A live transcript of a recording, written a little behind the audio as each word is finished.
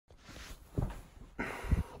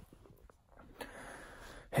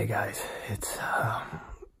Hey guys, it's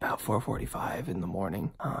about 4:45 in the morning.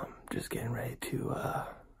 Just getting ready to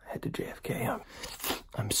head to JFK.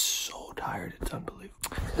 I'm so tired, it's unbelievable.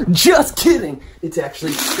 Just kidding! It's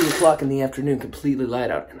actually 2 o'clock in the afternoon, completely light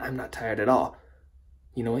out, and I'm not tired at all.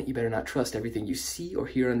 You know what? You better not trust everything you see or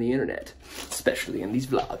hear on the internet, especially in these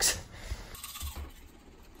vlogs.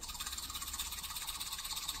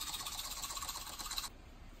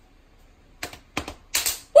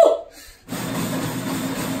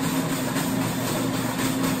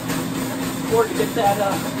 Or to get that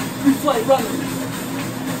pre-flight running.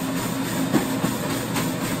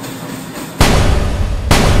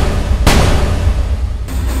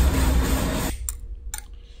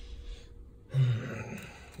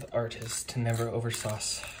 The art is to never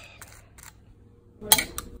oversauce. What?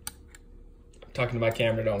 I'm talking to my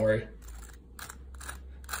camera, don't worry.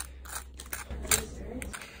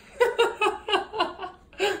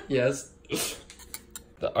 Yes.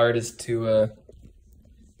 The art is to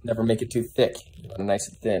never make it too thick. You want it nice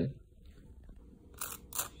and thin.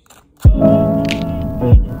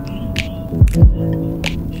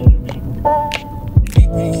 Be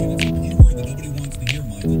patient. It's a key word that nobody wants to hear,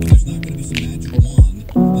 Michael, but there's not going to be some magic wand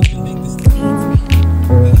that's going to make this thing easy.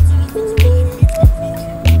 That's an offensive line who needs to be coaching.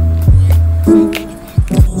 Right?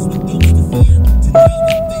 So from the dumpster fire to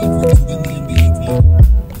now the favorite to win the NBA title.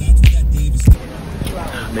 That's what that Davis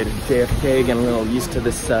did. Made it to JFK, getting a little used to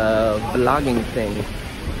this vlogging thing.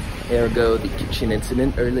 Ergo the kitchen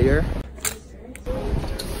incident earlier.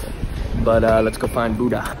 But let's go find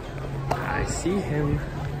Buddha. I see him.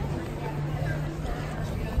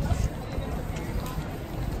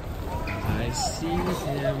 I see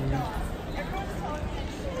him.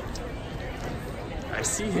 I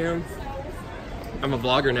see him. I'm a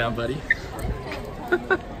vlogger now, buddy.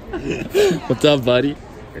 What's up, buddy?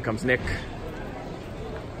 Here comes Nick.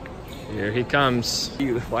 Here he comes.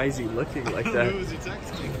 Why is he looking like that? Who was he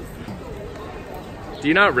texting? Do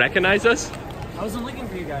you not recognize us? I wasn't looking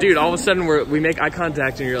for you guys. Dude, all of a sudden we make eye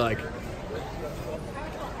contact and you're like...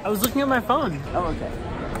 I was looking at my phone. Oh, okay.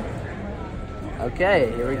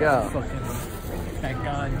 Okay, here we go. Fucking that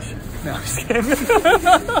ganj. No, I'm just kidding.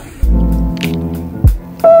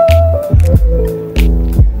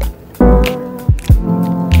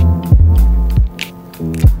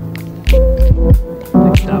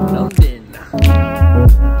 Next stop, London.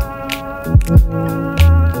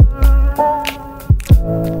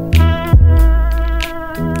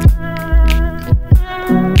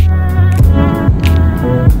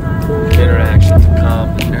 Interactions calm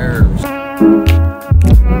the nerves.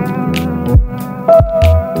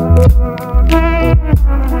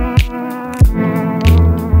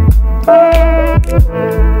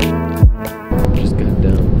 Just got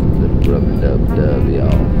done with a little rub-a-dub-dub,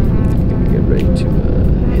 y'all. Gonna get ready to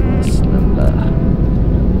hit the slumber.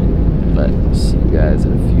 But see you guys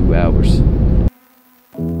in a few hours.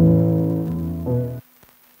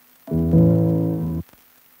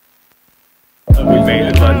 We made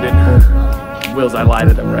it, London. Wills, I lied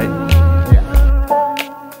to them, right? Yeah.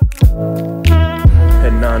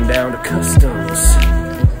 Heading on down to customs.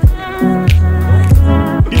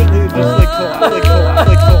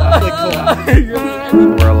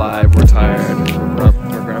 We're alive, we're tired, we're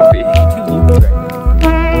grumpy.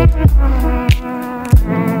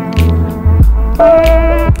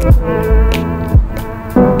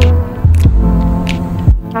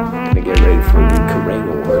 Gonna get ready for a new Kerrang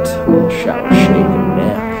Awards. Shower, shave, and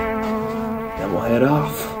nap. Then we'll head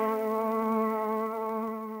off.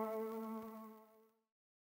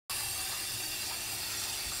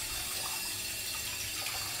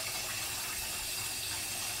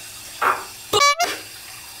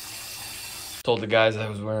 Told the guys I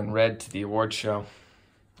was wearing red to the award show.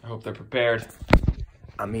 I hope they're prepared.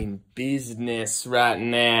 I mean, business right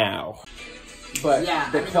now. But yeah,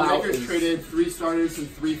 the Lakers traded 3 starters and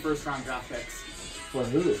 3 first-round draft picks. For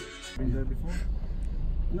who? Been there before?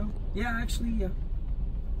 No. Yeah, actually, yeah.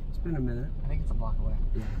 It's been a minute. I think it's a block away.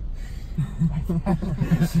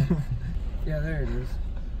 Yeah, there it is.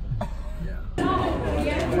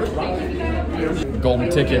 Golden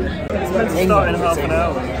ticket. It's meant to start in half an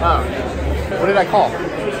hour. What did I call?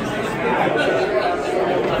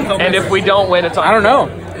 And if we don't win, it's on. I don't know.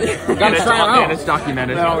 And it's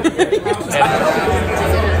documented. No.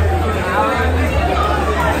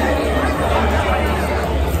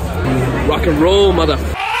 Rock and roll,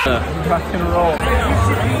 motherfucker. Rock and roll.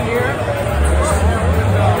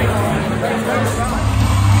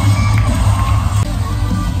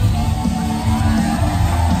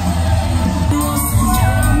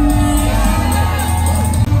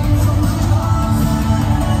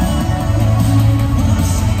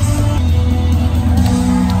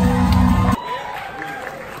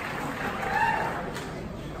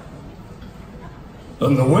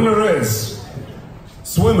 And the winner is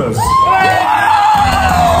Swimmers.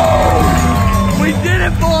 We did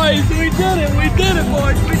it, boys! We did it! We did it,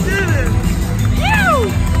 boys! We did it! Woo!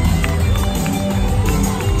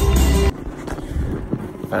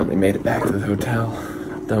 Finally made it back to the hotel.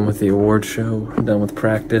 Done with the award show. Done with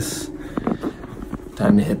practice.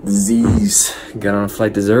 Time to hit the Z's. Get on a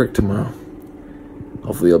flight to Zurich tomorrow.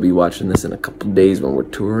 Hopefully I'll be watching this in a couple days when we're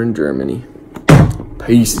touring Germany.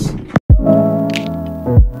 Peace.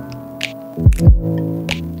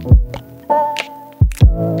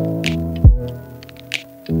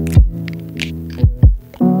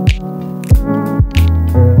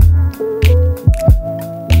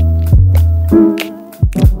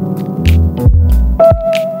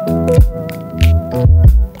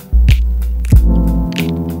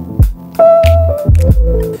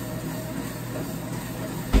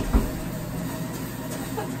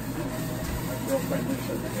 Girlfriend,